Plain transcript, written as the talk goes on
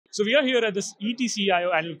So we are here at this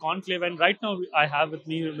ETCIO annual conclave, and right now I have with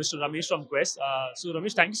me Mr. Ramesh from Quest. So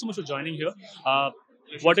Ramesh, thank you so much for joining here. Uh,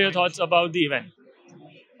 what are your thoughts about the event?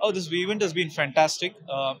 Oh, this event has been fantastic.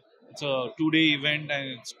 It's a 2 day event,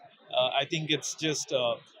 and I think it's just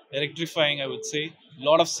electrifying. I would say a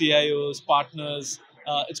lot of CIOs, partners.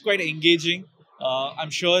 It's quite engaging. I'm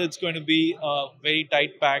sure it's going to be very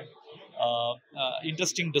tight packed,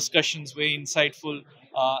 interesting discussions, very insightful,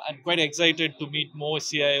 and quite excited to meet more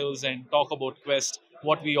CIOs and talk about Quest,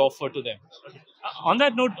 what we offer to them. On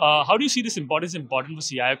that note, how do you see this importance important for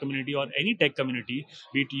CIO community or any tech community,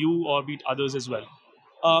 be it you or be it others as well?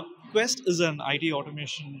 Uh, Quest is an IT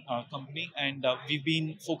automation company, and we've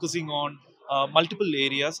been focusing on multiple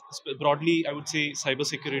areas. Broadly, I would say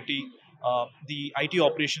cybersecurity, the IT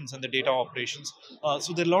operations, and the data operations.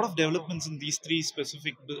 So there are a lot of developments in these three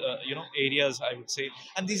specific, areas. I would say,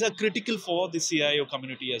 and these are critical for the CIO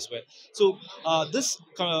community as well. So this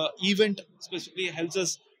event specifically helps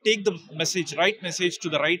us take the right message to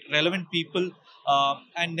the right relevant people,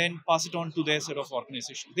 and then pass it on to their set of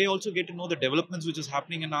organization. They also get to know the developments which is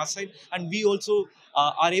happening in our side, and we also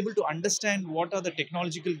are able to understand what are the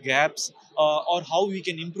technological gaps, or how we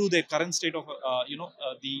can improve their current state of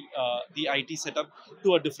the IT setup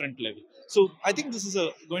to a different level. So I think this is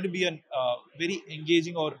going to be a very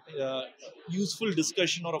engaging or useful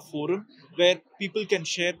discussion or a forum where people can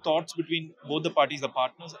share thoughts between both the parties, the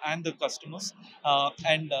partners and the customers,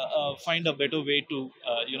 and find a better way to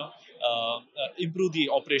improve the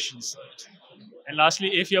operations. And lastly,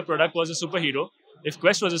 if your product was a superhero, if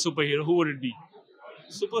Quest was a superhero, who would it be?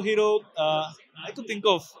 Superhero, I could think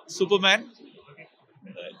of Superman.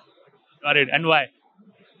 Got it. And why?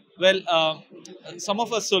 Well, some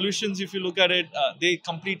of our solutions, if you look at it, they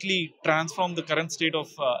completely transform the current state of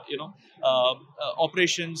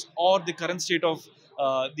operations or the current state of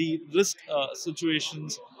the risk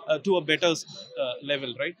situations to a better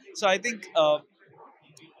level, right? So I think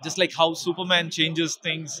just like how Superman changes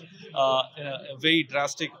things in a very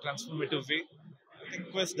drastic, transformative way, I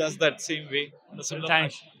think Quest does that same way in a Well, similar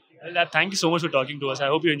thank, fashion. thank you so much for talking to us. I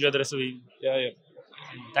hope you enjoy the rest of the evening. Yeah, yeah.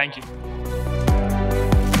 Thank you.